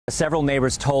Several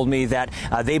neighbors told me that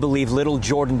they believe little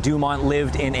Jordyn Dumont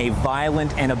lived in a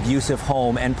violent and abusive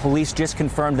home, and police just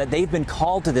confirmed that they've been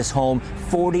called to this home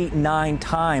 49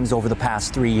 times over the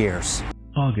past 3 years.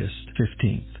 August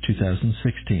 15th,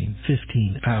 2016,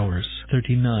 15 hours,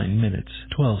 39 minutes,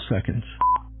 12 seconds.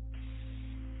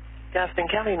 Gaston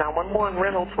County 911,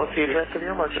 Reynolds, what's the address of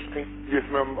your emergency? Yes,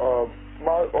 ma'am.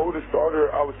 My oldest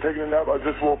daughter, I was taking a nap. I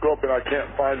just woke up and I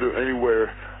can't find her anywhere.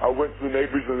 I went to the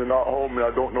neighbors and they're not home and I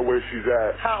don't know where she's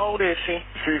at. How old is she?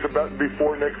 She's about to be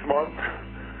 4 next month.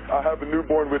 I have a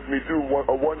newborn with me too,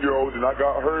 a 1-year-old, and I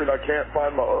got her and I can't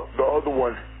find the other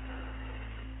one.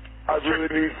 I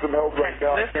really need some help right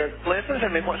now. Listen to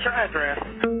me. What's your address?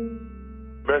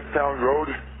 Besttown Road.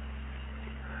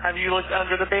 Have you looked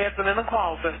under the beds and in the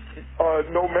closet?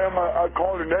 No, ma'am. I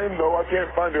called her name, though. I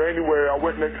can't find her anywhere. I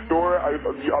went next door. I've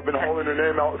been hollering her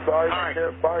name outside. Right. I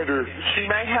can't find her. She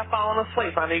may have fallen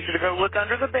asleep. I need you to go look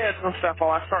under the beds and stuff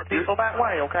while I start people that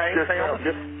way, okay? Yes, ma'am.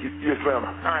 Yes, ma'am.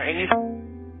 All right, and you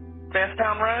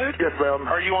Besttown Road? Yes, ma'am.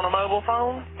 Are you on a mobile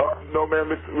phone? No,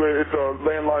 ma'am. It's a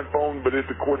landline phone, but it's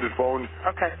a corded phone.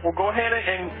 Okay, well, go ahead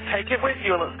and take it with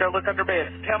you, and let's go look under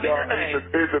beds. Tell me your name.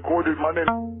 It's a corded. My name.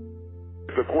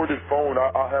 It's a corded phone.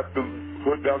 I have to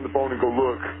put down the phone and go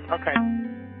look. Okay.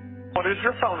 What is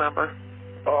your phone number?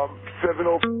 70.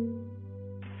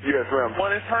 Yes, ma'am.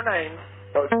 What is her name?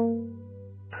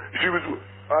 She was.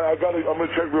 I'm gonna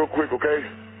check real quick, okay?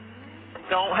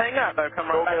 Don't hang up, though. Come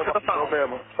right back to the phone. No,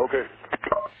 ma'am. Okay.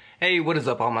 Hey, what is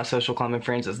up, all my social climbing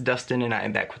friends? It's Dustin, and I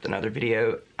am back with another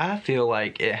video. I feel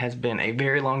like it has been a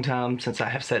very long time since I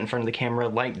have sat in front of the camera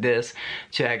like this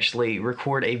to actually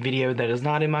record a video that is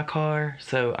not in my car,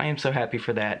 so I am so happy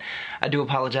for that. I do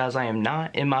apologize, I am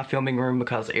not in my filming room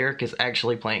because Eric is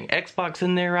actually playing Xbox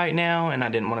in there right now, and I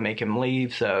didn't want to make him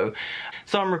leave, so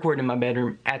I'm recording in my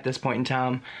bedroom at this point in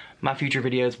time. My future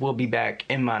videos will be back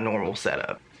in my normal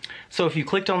setup. So if you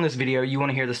clicked on this video, you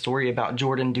want to hear the story about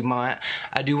Jordyn Dumont.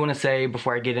 I do want to say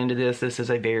before I get into this is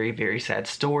a very, very sad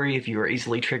story. If you are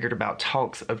easily triggered about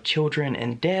talks of children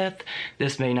and death,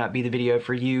 this may not be the video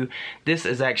for you. This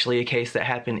is actually a case that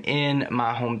happened in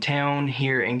my hometown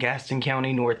here in Gaston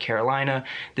County, North Carolina.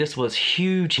 This was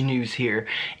huge news here,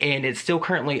 and it's still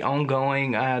currently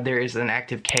ongoing. There is an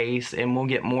active case, and we'll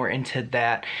get more into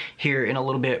that here in a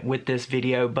little bit with this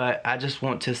video, but I just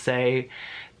want to say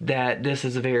that this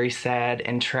is a very sad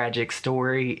and tragic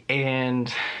story,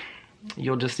 and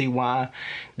you'll just see why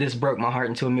this broke my heart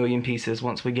into a million pieces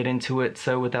once we get into it.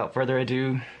 So without further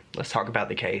ado, let's talk about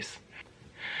the case.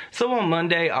 So on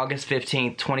Monday, August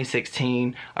 15th,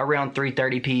 2016, around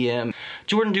 3:30 p.m.,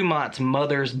 Jordyn Dumont's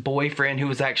mother's boyfriend, who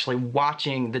was actually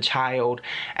watching the child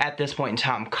at this point in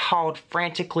time, called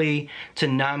frantically to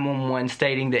 911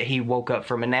 stating that he woke up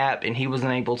from a nap and he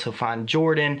wasn't able to find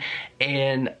Jordyn.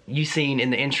 And you seen in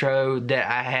the intro that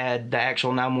I had the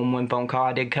actual 911 phone call.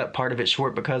 I did cut part of it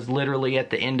short because literally at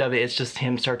the end of it, it's just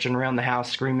him searching around the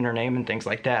house, screaming her name and things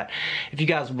like that. If you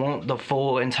guys want the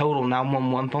full and total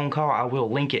 911 phone call, I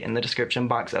will link it in the description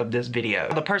box of this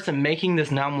video. The person making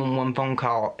this 911 phone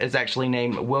call is actually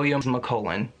named William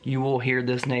McCullen. You will hear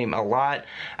this name a lot.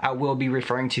 I will be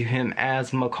referring to him as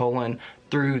McCullen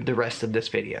through the rest of this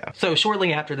video. So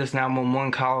shortly after this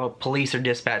 911 call, police are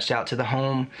dispatched out to the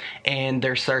home and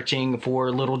they're searching for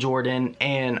little Jordyn,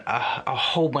 and a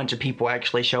whole bunch of people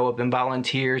actually show up and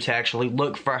volunteer to actually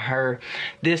look for her.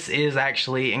 This is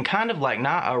actually in kind of like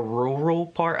not a rural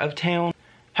part of town.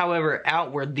 However,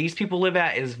 out where these people live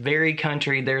at is very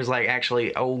country. There's like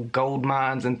actually old gold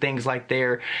mines and things like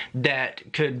there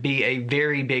that could be a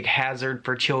very big hazard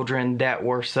for children that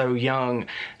were so young.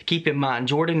 Keep in mind,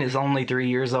 Jordyn is only 3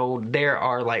 years old. There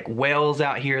are like wells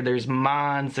out here, there's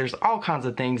mines, there's all kinds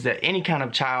of things that any kind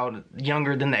of child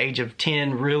younger than the age of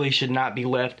 10 really should not be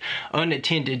left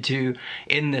unattended to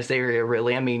in this area,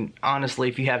 really. I mean, honestly,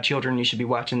 if you have children, you should be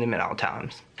watching them at all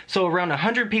times. So around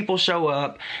 100 people show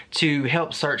up to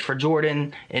help search for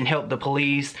Jordyn and help the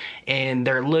police, and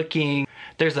they're looking.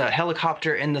 There's a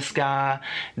helicopter in the sky.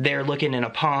 They're looking in a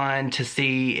pond to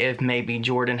see if maybe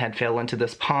Jordyn had fell into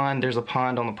this pond. There's a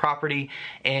pond on the property,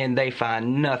 and they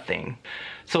find nothing.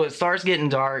 So it starts getting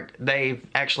dark. They've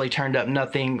actually turned up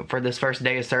nothing for this first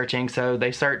day of searching. So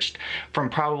they searched from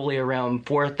probably around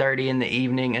 4:30 in the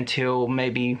evening until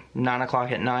maybe 9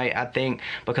 o'clock at night, I think,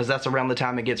 because that's around the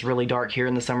time it gets really dark here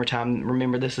in the summertime.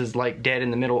 Remember, this is like dead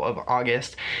in the middle of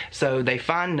August. So they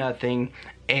find nothing.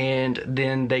 and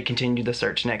then they continued the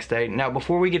search next day. Now,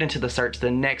 before we get into the search the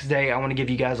next day, I want to give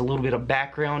you guys a little bit of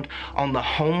background on the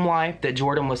home life that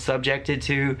Jordyn was subjected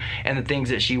to and the things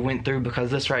that she went through,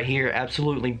 because this right here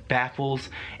absolutely baffles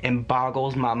and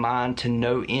boggles my mind to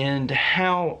no end,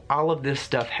 how all of this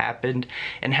stuff happened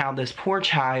and how this poor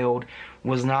child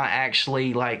was not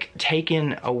actually like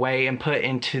taken away and put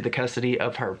into the custody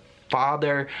of her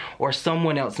father or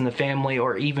someone else in the family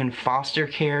or even foster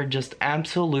care. Just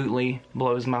absolutely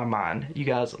blows my mind. You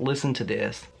guys, listen to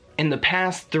this. In the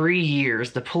past 3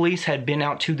 years, the police had been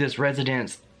out to this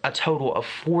residence a total of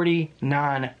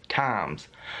 49 times.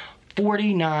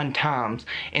 49 times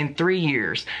in 3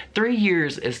 years. 3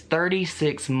 years is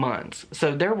 36 months.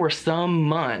 So there were some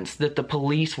months that the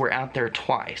police were out there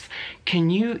twice. Can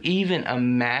you even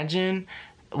imagine?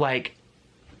 Like,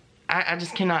 I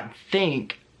just cannot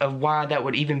think of why that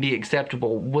would even be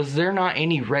acceptable. Was there not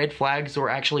any red flags that were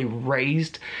actually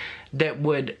raised that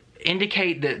would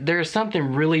indicate that there's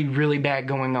something really, really bad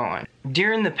going on?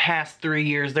 During the past 3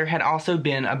 years, there had also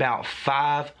been about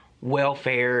 5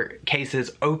 welfare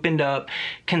cases opened up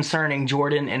concerning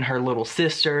Jordyn and her little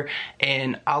sister,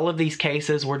 and all of these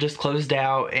cases were just closed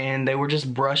out and they were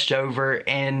just brushed over,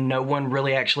 and no one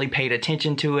really actually paid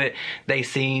attention to it. They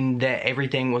seen that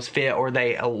everything was fit, or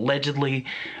they allegedly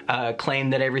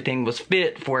claimed that everything was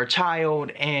fit for a child,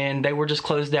 and they were just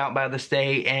closed out by the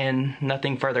state and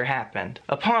nothing further happened.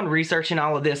 Upon researching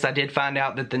all of this, I did find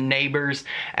out that the neighbors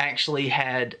actually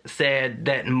had said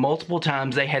that multiple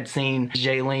times they had seen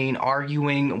Jaylene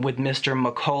arguing with Mr.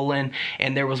 McCullen,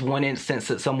 and there was one instance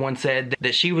that someone said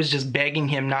that she was just begging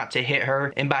him not to hit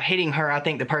her, and by hitting her, I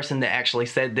think the person that actually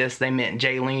said this, they meant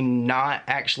Jaylene, not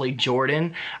actually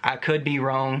Jordyn. I could be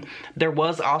wrong. There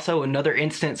was also another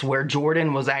instance where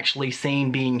Jordyn was actually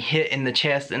seen being hit in the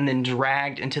chest and then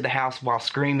dragged into the house while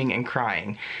screaming and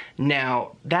crying.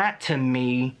 Now, that to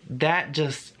me, that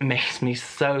just makes me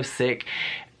so sick.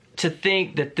 To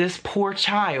think that this poor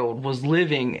child was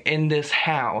living in this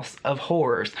house of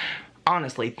horrors.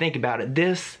 Honestly, think about it.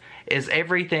 This is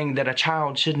everything that a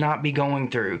child should not be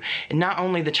going through. And not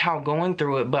only the child going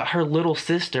through it, but her little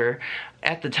sister.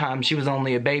 At the time, she was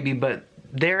only a baby, but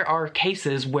there are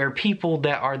cases where people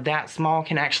that are that small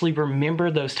can actually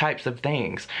remember those types of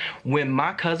things. When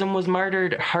my cousin was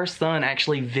murdered, her son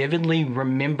actually vividly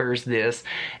remembers this,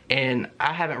 and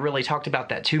I haven't really talked about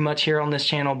that too much here on this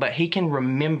channel, but he can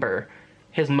remember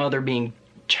his mother being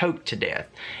choked to death,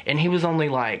 and he was only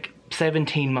like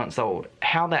 17 months old.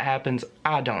 How that happens,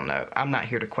 I don't know. I'm not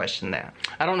here to question that.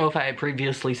 I don't know if I had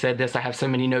previously said this. I have so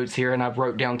many notes here and I've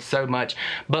wrote down so much,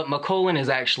 but McCullen is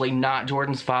actually not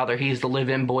Jordyn's father. He's the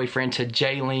live-in boyfriend to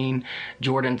Jaylene,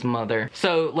 Jordyn's mother.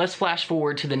 So let's flash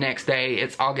forward to the next day.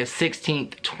 It's August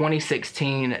 16th,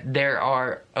 2016. There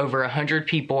are over 100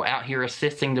 people out here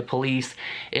assisting the police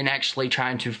in actually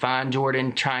trying to find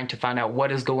Jordyn, trying to find out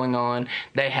what is going on.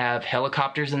 They have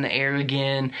helicopters in the air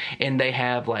again, and they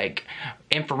have like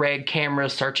infrared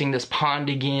cameras searching this pond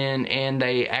again, and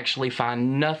they actually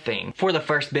find nothing for the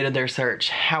first bit of their search.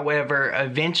 However,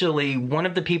 eventually one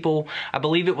of the people, I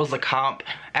believe it was a cop,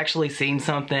 actually seen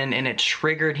something, and it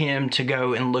triggered him to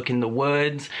go and look in the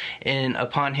woods, and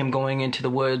upon him going into the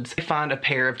woods, they find a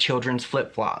pair of children's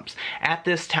flip-flops. At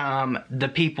this time, the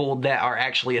people that are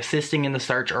actually assisting in the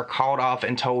search are called off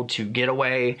and told to get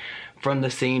away from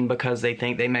the scene because they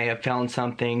think they may have found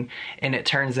something, and it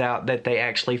turns out that they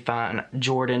actually find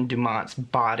Jordyn Dumont's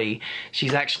body.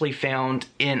 She's actually found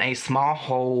in a small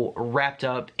hole wrapped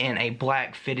up in a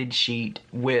black fitted sheet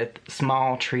with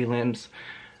small tree limbs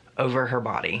over her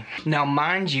body. Now,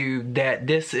 mind you that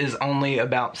this is only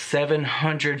about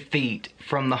 700 feet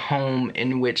from the home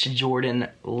in which Jordyn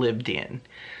lived in.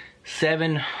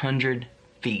 700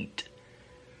 feet.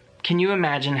 Can you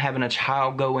imagine having a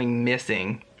child going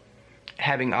missing,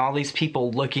 having all these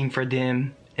people looking for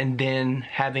them, and then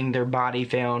having their body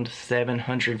found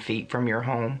 700 feet from your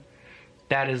home?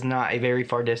 That is not a very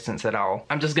far distance at all.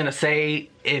 I'm just gonna say,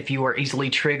 if you are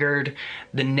easily triggered,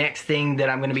 the next thing that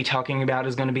I'm gonna be talking about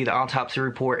is gonna be the autopsy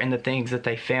report and the things that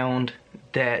they found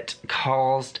that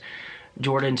caused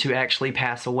Jordyn to actually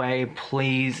pass away.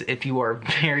 Please, if you are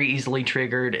very easily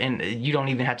triggered, and you don't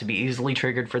even have to be easily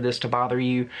triggered for this to bother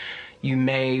you, you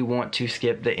may want to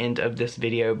skip the end of this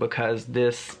video because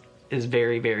this is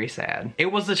very, very sad.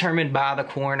 It was determined by the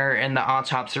coroner in the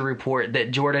autopsy report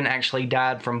that Jordyn actually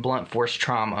died from blunt force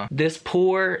trauma. This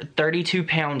poor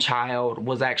 32-pound child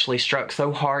was actually struck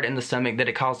so hard in the stomach that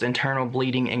it caused internal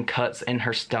bleeding and cuts in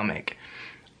her stomach.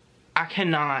 I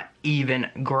cannot even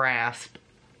grasp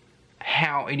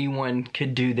how anyone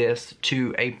could do this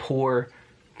to a poor,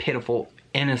 pitiful,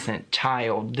 innocent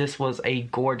child. This was a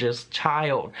gorgeous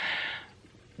child.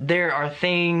 there are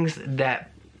things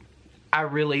that I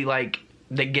really like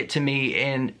that get to me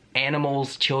in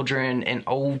animals, children, and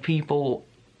old people.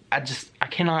 I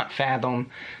cannot fathom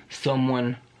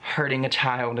someone hurting a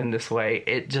child in this way.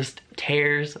 It just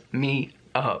tears me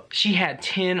up. She had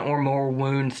 10 or more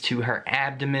wounds to her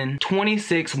abdomen,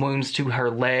 26 wounds to her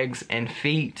legs and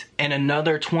feet, and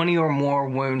another 20 or more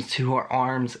wounds to her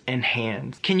arms and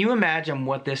hands. Can you imagine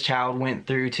what this child went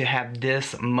through to have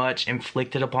this much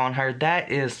inflicted upon her?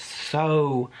 That is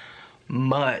so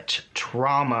much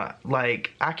trauma.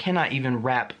 Like, I cannot even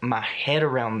wrap my head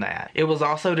around that. It was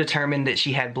also determined that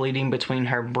she had bleeding between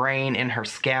her brain and her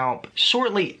scalp.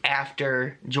 Shortly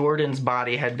after Jordyn's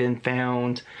body had been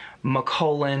found,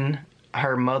 McCullen,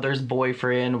 her mother's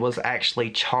boyfriend, was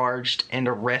actually charged and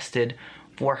arrested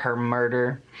for her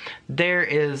murder. There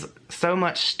is so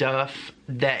much stuff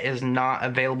that is not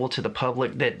available to the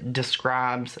public that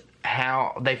describes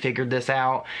how they figured this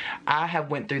out. I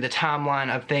have went through the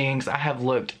timeline of things. I have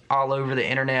looked all over the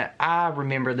internet. I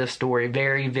remember this story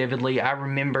very vividly. I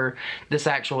remember this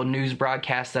actual news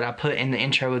broadcast that I put in the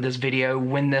intro of this video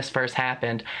when this first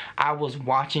happened. I was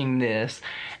watching this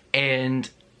and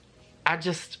I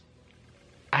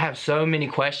have so many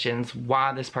questions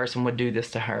why this person would do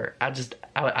this to her.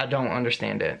 I don't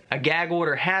understand it. A gag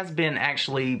order has been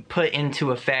actually put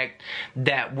into effect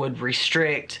that would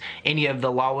restrict any of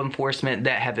the law enforcement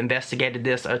that have investigated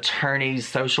this, attorneys,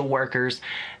 social workers,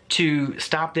 to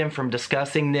stop them from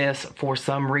discussing this for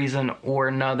some reason or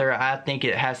another. I think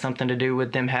it has something to do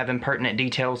with them having pertinent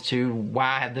details to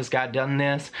why had this guy done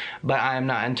this, but I am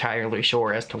not entirely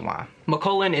sure as to why.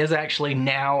 McCullen is actually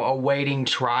now awaiting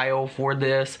trial for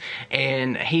this,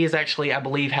 and he is actually, I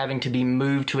believe, having to be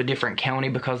moved to a different county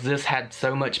because this had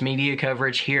so much media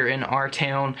coverage here in our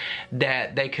town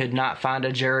that they could not find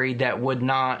a jury that would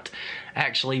not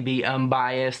actually be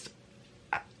unbiased.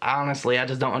 Honestly, I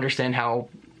just don't understand how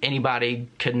anybody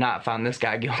could not find this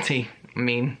guy guilty. I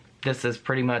mean, this is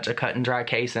pretty much a cut and dry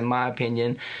case in my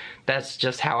opinion. That's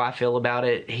just how I feel about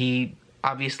it. He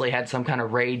obviously had some kind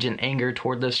of rage and anger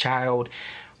toward this child.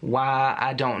 Why,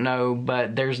 I don't know,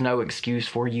 but there's no excuse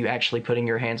for you actually putting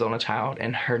your hands on a child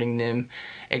and hurting them,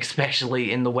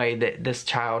 especially in the way that this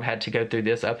child had to go through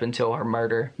this up until her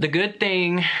murder. The good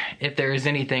thing, if there is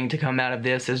anything to come out of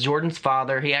this, is Jordyn's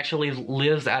father, he actually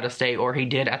lives out of state, or he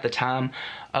did at the time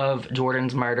of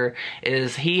Jordyn's murder,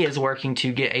 is he is working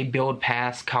to get a bill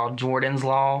passed called Jordyn's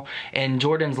Law. And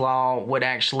Jordyn's Law would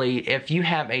actually, if you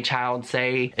have a child,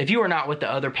 say, if you are not with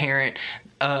the other parent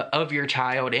of your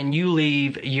child and you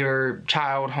leave your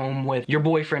child home with your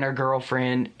boyfriend or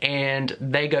girlfriend and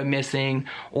they go missing,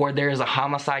 or there's a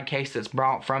homicide case that's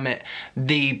brought from it,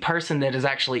 the person that is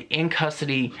actually in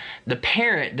custody, the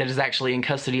parent that is actually in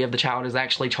custody of the child, is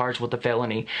actually charged with a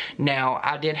felony. Now,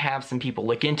 I did have some people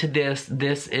look into this.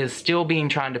 This is still being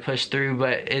trying to push through,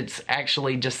 but it's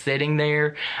actually just sitting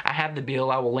there. I have the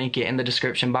bill. I will link it in the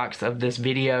description box of this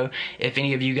video if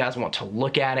any of you guys want to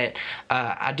look at it.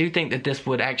 I do think that this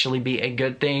would actually be a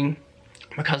good thing,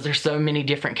 because there's so many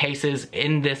different cases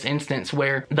in this instance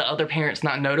where the other parent's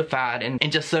not notified, and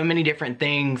just so many different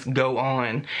things go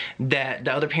on that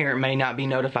the other parent may not be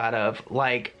notified of.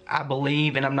 Like, I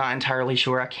believe, and I'm not entirely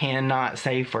sure, I cannot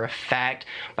say for a fact,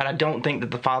 but I don't think that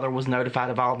the father was notified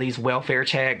of all these welfare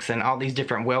checks and all these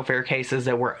different welfare cases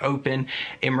that were open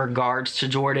in regards to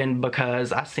Jordyn,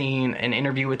 because I seen an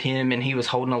interview with him and he was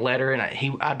holding a letter, and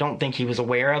I don't think he was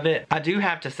aware of it. I do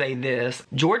have to say this: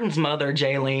 Jordyn's mother,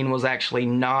 Jaylene, was actually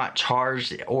not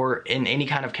charged or in any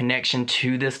kind of connection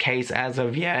to this case as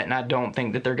of yet, and I don't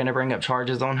think that they're going to bring up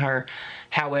charges on her.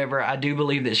 However, I do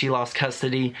believe that she lost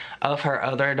custody of her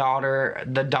other daughter,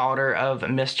 the daughter of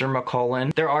Mr.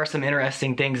 McCullen. There are some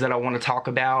interesting things that I want to talk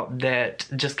about that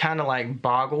just kind of like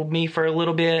boggled me for a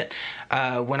little bit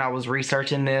when I was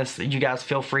researching this. You guys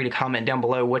feel free to comment down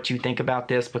below what you think about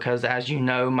this, because as you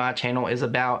know, my channel is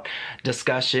about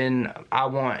discussion. I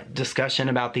want discussion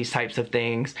about these types of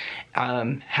things,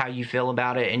 how you feel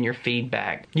about it and your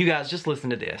feedback. You guys, just listen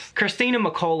to this. Christina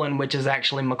McCullen, which is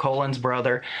actually McCullen's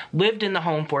brother, lived in the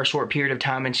home for a short period of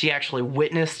time, and she actually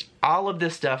witnessed all of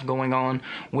this stuff going on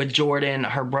with Jordyn,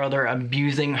 her brother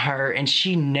abusing her, and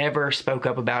she never spoke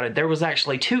up about it. There was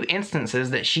actually 2 instances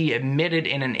that she admitted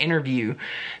in an interview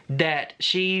that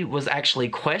she was actually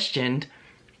questioned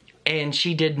and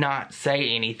she did not say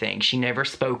anything. She never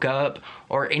spoke up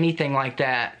or anything like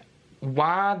that.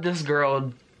 Why this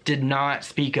girl did not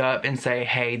speak up and say,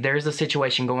 hey, there's a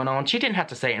situation going on. She didn't have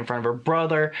to say it in front of her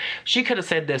brother. She could have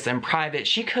said this in private.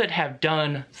 She could have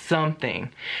done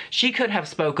something. She could have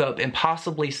spoke up and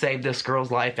possibly saved this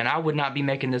girl's life, and I would not be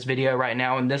making this video right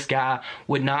now, and this guy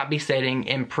would not be sitting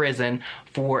in prison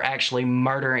for actually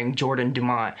murdering Jordyn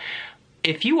Dumont.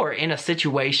 If you are in a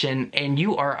situation and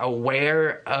you are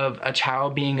aware of a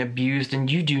child being abused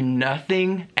and you do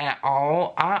nothing at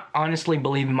all, I honestly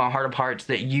believe in my heart of hearts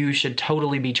that you should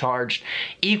totally be charged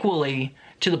equally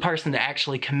to the person that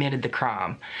actually committed the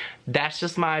crime. That's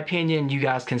just my opinion. You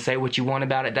guys can say what you want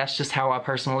about it. That's just how I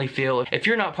personally feel. If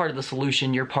you're not part of the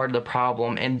solution, you're part of the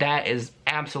problem, and that is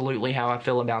absolutely how I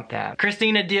feel about that.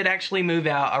 Christina did actually move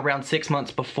out around 6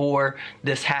 months before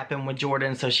this happened with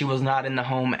Jordyn, so she was not in the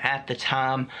home at the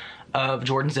time of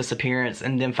Jordyn's disappearance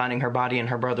and then finding her body and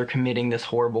her brother committing this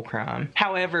horrible crime.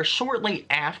 However, shortly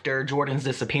after Jordyn's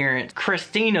disappearance,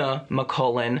 Christina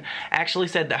McCullen actually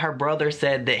said that her brother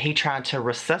said that he tried to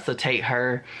resuscitate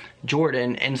her,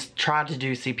 Jordyn, and tried to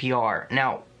do CPR.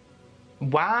 Now,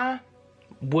 why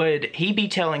would he be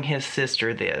telling his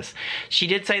sister this? She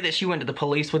did say that she went to the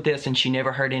police with this and she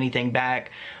never heard anything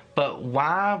back, but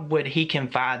why would he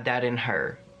confide that in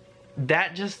her?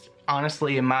 That just,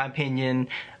 honestly, in my opinion,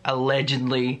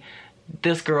 allegedly,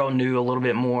 this girl knew a little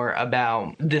bit more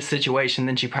about this situation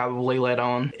than she probably let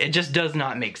on. It just does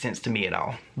not make sense to me at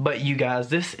all. But you guys,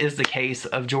 this is the case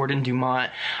of Jordyn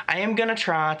Dumont. I am gonna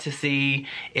try to see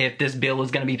if this bill is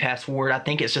gonna be passed forward. I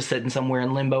think it's just sitting somewhere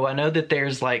in limbo. I know that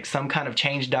there's like some kind of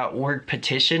change.org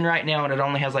petition right now and it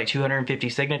only has like 250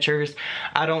 signatures.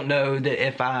 I don't know that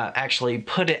if I actually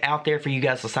put it out there for you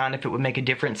guys to sign, if it would make a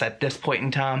difference at this point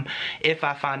in time. If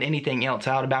I find anything else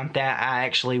out about that, I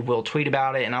actually will tweet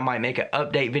about it, and I might make an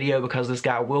update video because this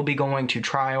guy will be going to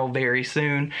trial very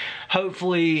soon.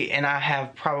 Hopefully, and I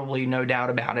have probably no doubt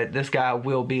about it, this guy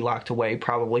will be locked away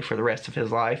probably for the rest of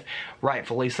his life,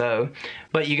 rightfully so.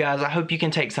 But you guys, I hope you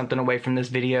can take something away from this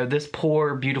video. This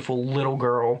poor, beautiful little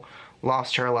girl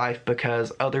lost her life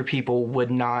because other people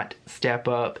would not step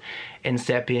up and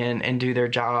step in and do their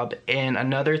job. And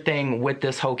another thing with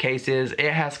this whole case is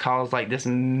it has caused like this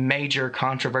major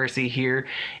controversy here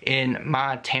in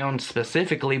my town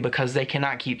specifically because they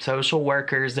cannot keep social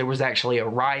workers. There was actually a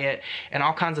riot and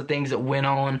all kinds of things that went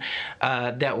on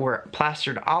that were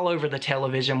plastered all over the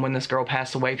television when this girl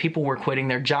passed away. People were quitting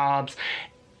their jobs.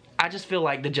 I just feel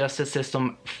like the justice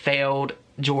system failed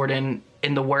Jordyn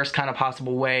in the worst kind of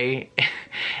possible way,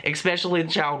 especially the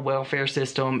child welfare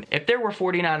system. If there were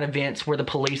 49 events where the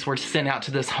police were sent out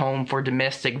to this home for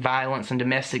domestic violence and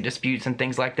domestic disputes and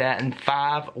things like that, and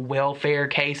 5 welfare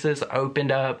cases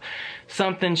opened up,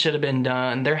 something should have been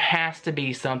done. There has to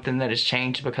be something that has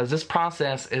changed because this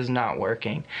process is not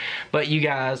working. But you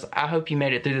guys, I hope you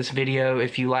made it through this video.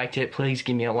 If you liked it, please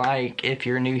give me a like. If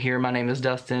you're new here, my name is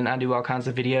Dustin. I do all kinds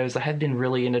of videos. I have been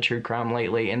really into true crime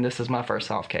lately, and this is my first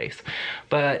solved case.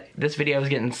 But this video is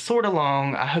getting sort of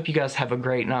long. I hope you guys have a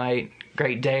great night,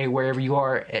 great day, wherever you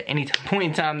are at any point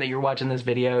in time that you're watching this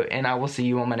video, and I will see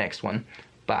you on my next one.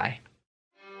 Bye.